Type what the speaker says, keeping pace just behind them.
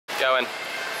Going.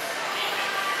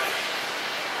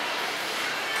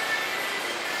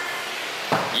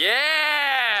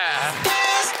 Yeah!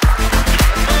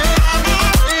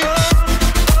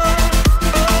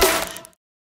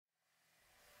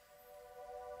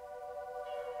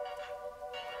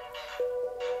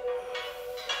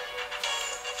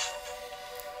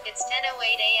 It's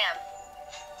 10:08 a.m.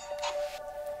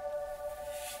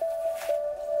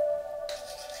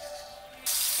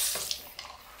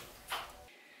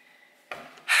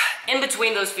 In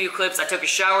between those few clips, I took a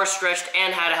shower, stretched,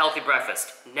 and had a healthy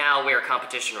breakfast. Now we're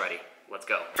competition ready. Let's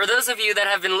go. For those of you that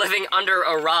have been living under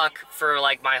a rock for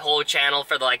like my whole channel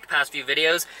for the past few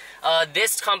videos,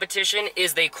 this competition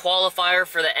is the qualifier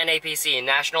for the NAPC,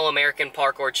 National American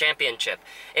Parkour Championship.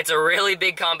 It's a really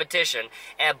big competition,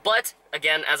 but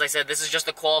again, as I said, this is just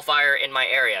the qualifier in my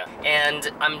area.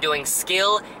 And I'm doing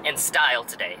skill and style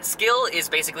today. Skill is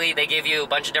basically, they give you a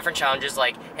bunch of different challenges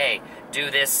like, hey,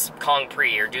 do this Kong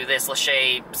Pre or do this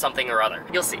Lachey something or other.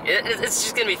 You'll see. It's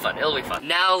just gonna be fun. It'll be fun.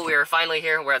 Now we're finally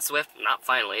here. We're at Swift. Not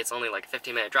finally. It's only like a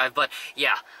 15-minute drive, but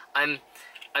yeah, I'm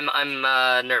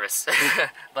nervous.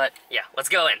 But yeah, let's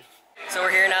go in. So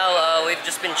we're here now. We've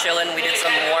just been chilling. We did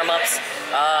some warm-ups.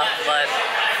 But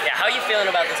yeah, how are you feeling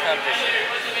about this competition?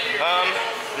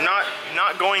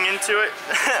 Not going into it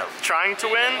trying to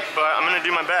win, but I'm gonna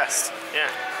do my best. Yeah,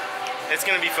 it's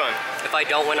gonna be fun. If I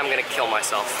don't win, I'm gonna kill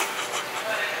myself.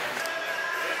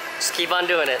 Just keep on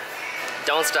doing it.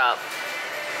 Don't stop.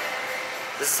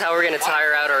 This is how we're gonna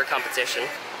tire out our competition.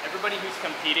 Everybody who's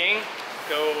competing,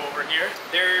 go over here.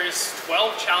 There's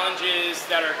 12 challenges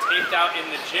that are taped out in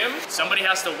the gym. Somebody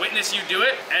has to witness you do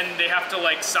it, and they have to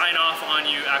like sign off on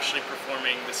you actually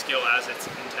performing the skill as it's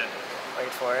intended. Wait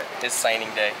for it. It's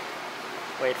signing day.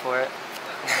 Wait for it.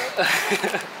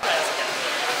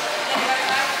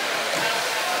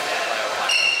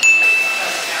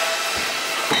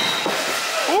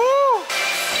 Woo!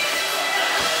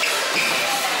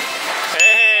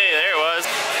 Hey, there it was.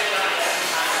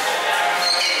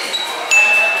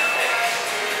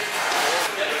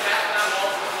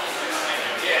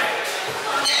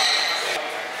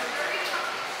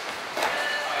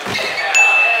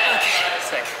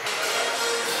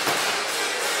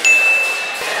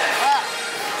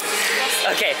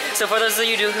 Okay, so for those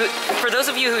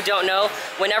of you who don't know,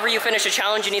 whenever you finish a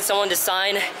challenge, you need someone to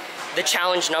sign the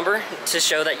challenge number to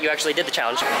show that you actually did the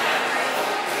challenge.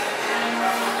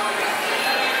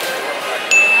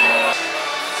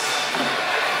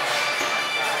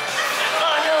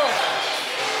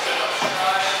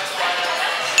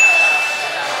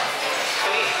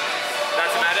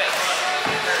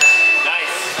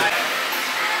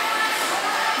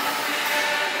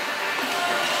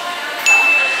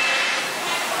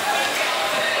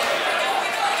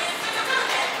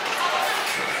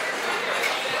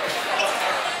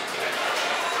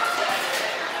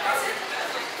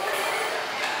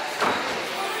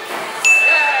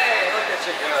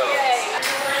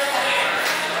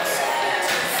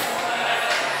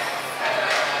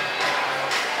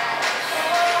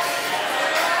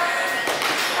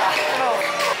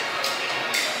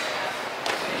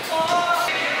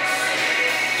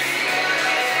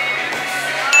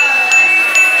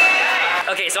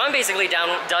 Okay, so I'm basically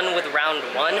done with round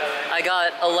 1. I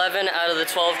got 11 out of the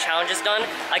 12 challenges done.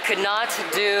 I could not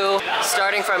do,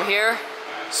 starting from here,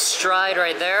 stride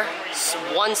right there,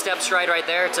 one step stride right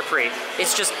there, it's a pre.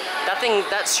 It's just,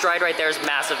 that stride right there is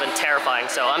massive and terrifying,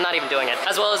 so I'm not even doing it.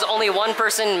 As well as only one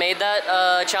person made that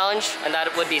challenge, and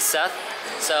that would be Seth.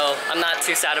 So I'm not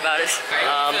too sad about it.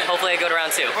 Hopefully I go to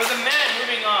round 2. For the men,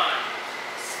 moving on.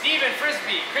 Stephen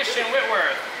Frisbee, Christian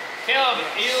Whitworth, Caleb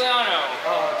Eliano,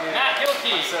 Matt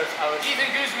Hilke, Ethan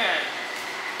Guzman,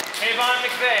 Kayvon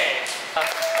McVeigh.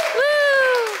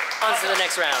 Woo! On to the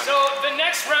next round. So the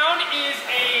next round is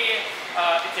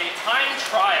it's a time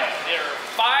trial. There are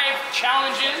 5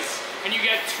 challenges, and you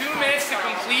get 2 minutes to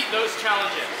complete those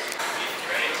challenges.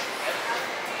 Ready?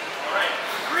 All right.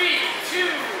 3, 2,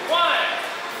 1.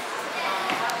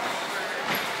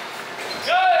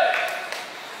 Good.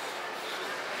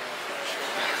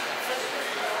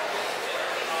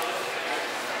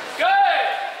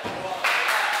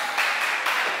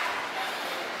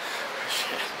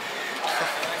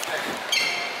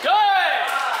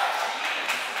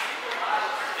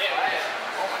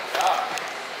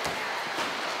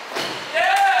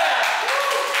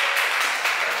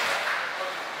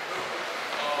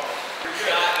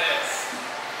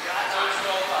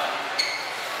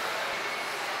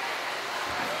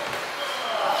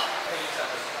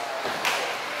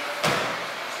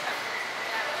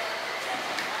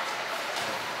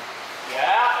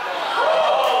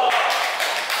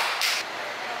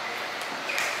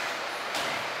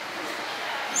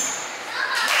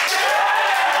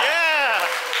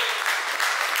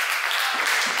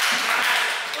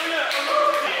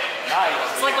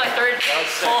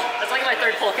 pull. That's like my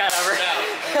third pull count ever.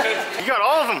 You got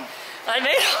all of them. I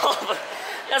made all of them.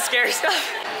 That's scary stuff.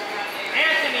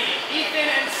 Anthony, Ethan,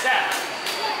 and Seth.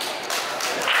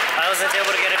 I wasn't able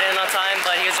to get it in on time,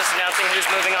 but he was just announcing who's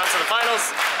moving on to the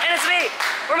finals. And it's me!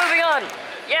 We're moving on!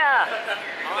 Yeah!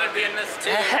 I want to be in this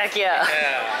too. Heck yeah.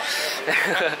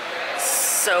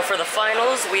 So for the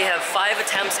finals, we have 5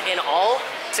 attempts in all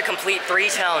to complete 3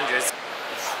 challenges.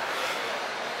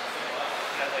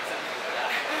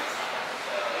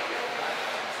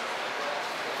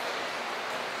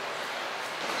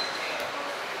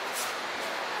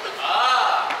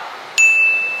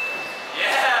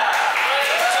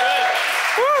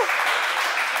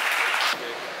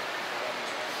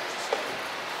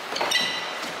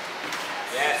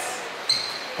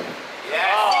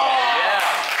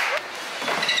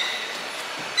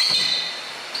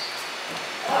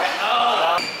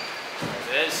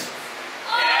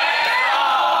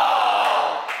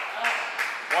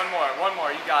 One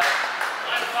more, you got it.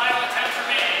 One final attempt for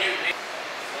me.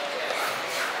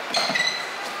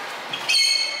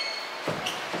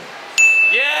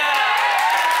 Yeah!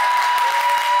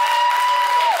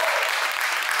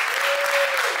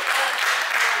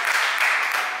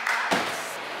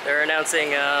 They're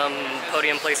announcing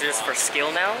podium placers for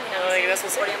skill now. I guess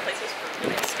we'll say. Podium placers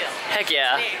for skill. Heck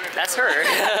yeah, that's her.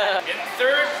 In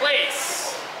third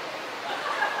place,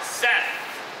 Seth.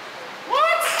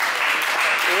 What?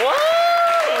 What?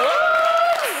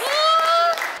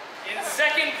 In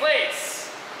second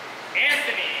place,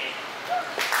 Anthony.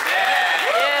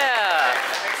 Yeah.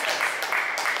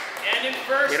 And in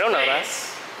first You don't know that.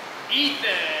 place,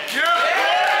 Ethan.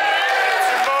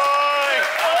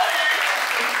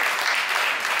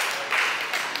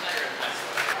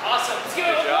 Awesome. Let's give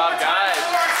it Good job, guys.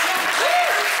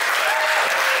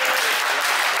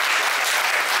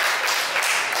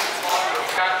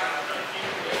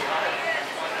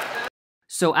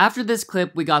 So after this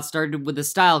clip, we got started with the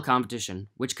style competition,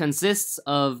 which consists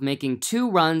of making 2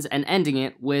 runs and ending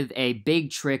it with a big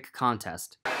trick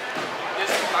contest. This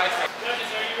is my thing.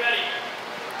 Judges, are you ready?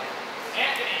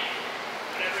 Anthony,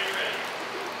 whenever you're ready.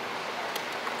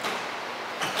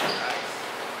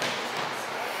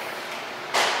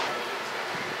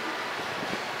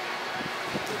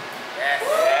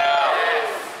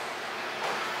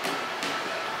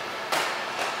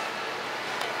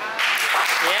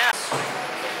 Yeah.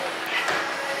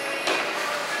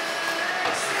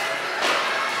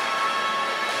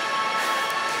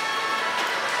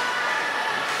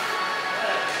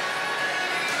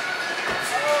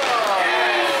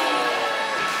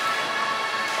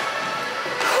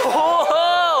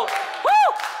 Whoa! Woo!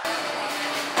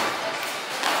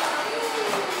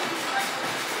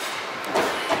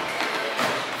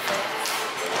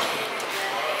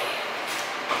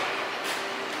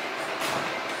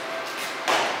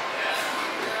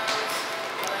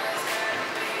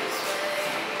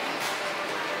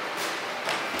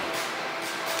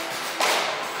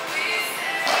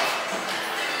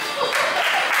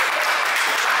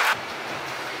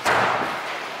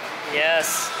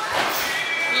 Yes.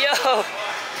 Yo!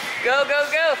 Go, go,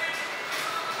 go!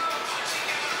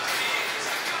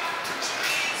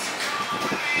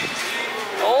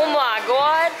 Oh my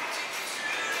God!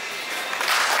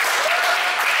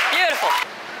 Beautiful!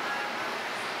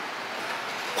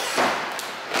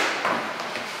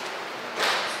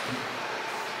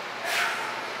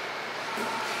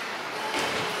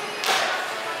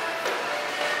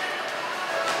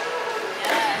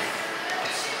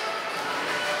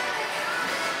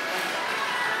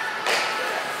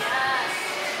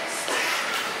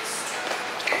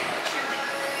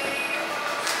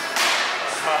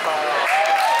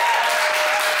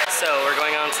 So we're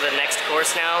going on to the next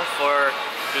course now for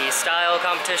the style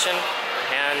competition,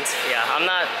 and yeah, I'm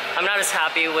not as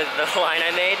happy with the line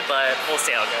I made, but we'll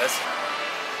see how it goes.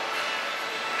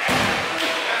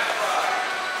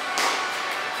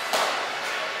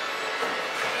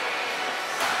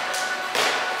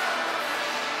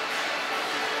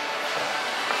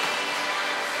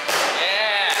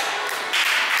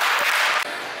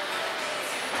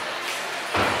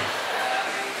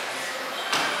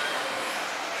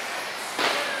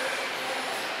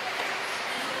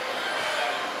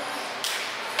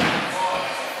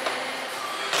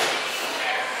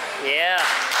 Yeah.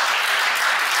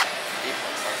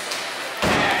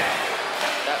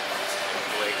 That one's gonna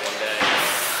break one day.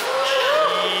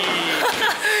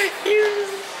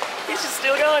 He's just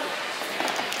still going.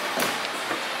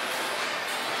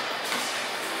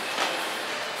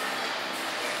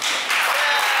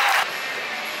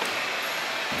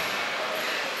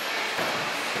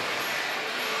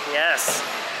 Yes.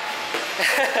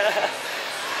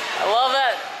 I love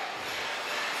that.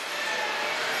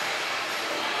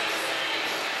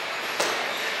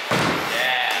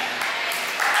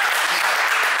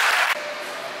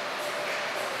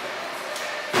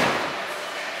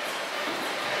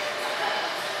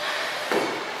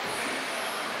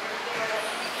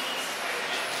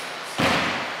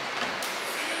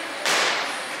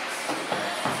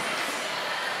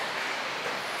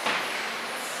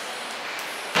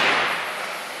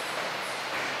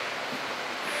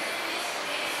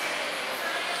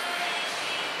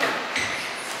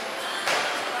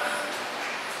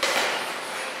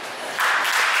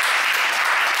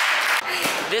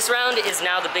 This round is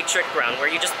now the big trick round,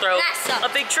 where you just throw a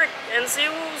big trick and see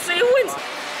who wins.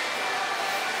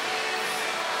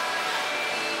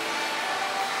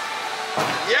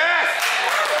 Yes!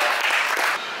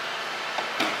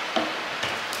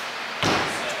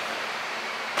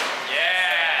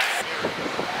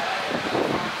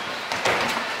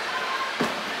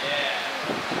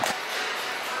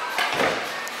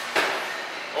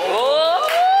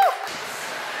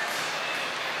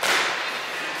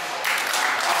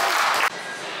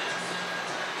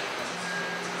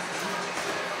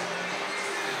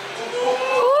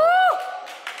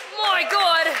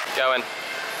 Going.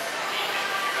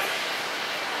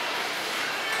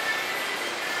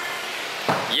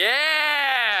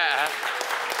 Yeah!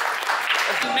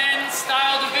 Men's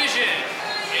style division.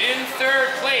 In third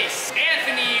place,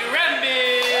 Anthony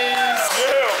Rembis.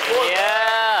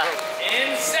 Yeah!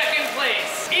 In second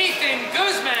place, Ethan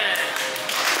Guzman.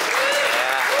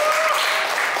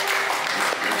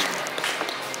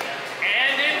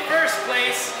 And in first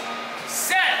place,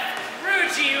 Seth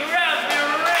Rucci Ramirez.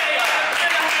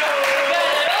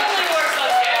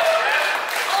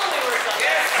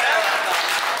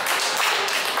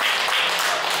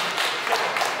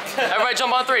 Everybody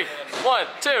jump on 3. 1,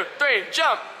 2, 3,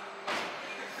 jump!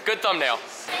 Good thumbnail.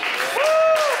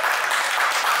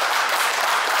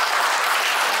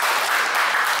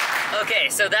 Okay,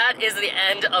 so that is the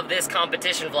end of this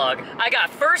competition vlog. I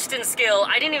got first in skill.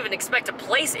 I didn't even expect to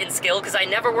place in skill because I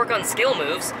never work on skill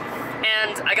moves.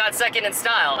 And I got second in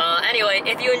style. Anyway,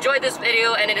 if you enjoyed this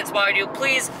video and it inspired you,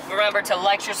 please remember to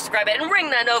like, share, subscribe, and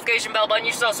ring that notification bell button.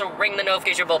 You should also ring the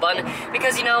notification bell button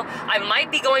because, you know, I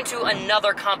might be going to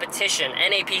another competition,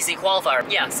 NAPC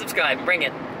Qualifier. Yeah, subscribe, ring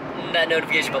it, that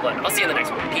notification bell button. I'll see you in the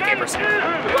next one. PK%.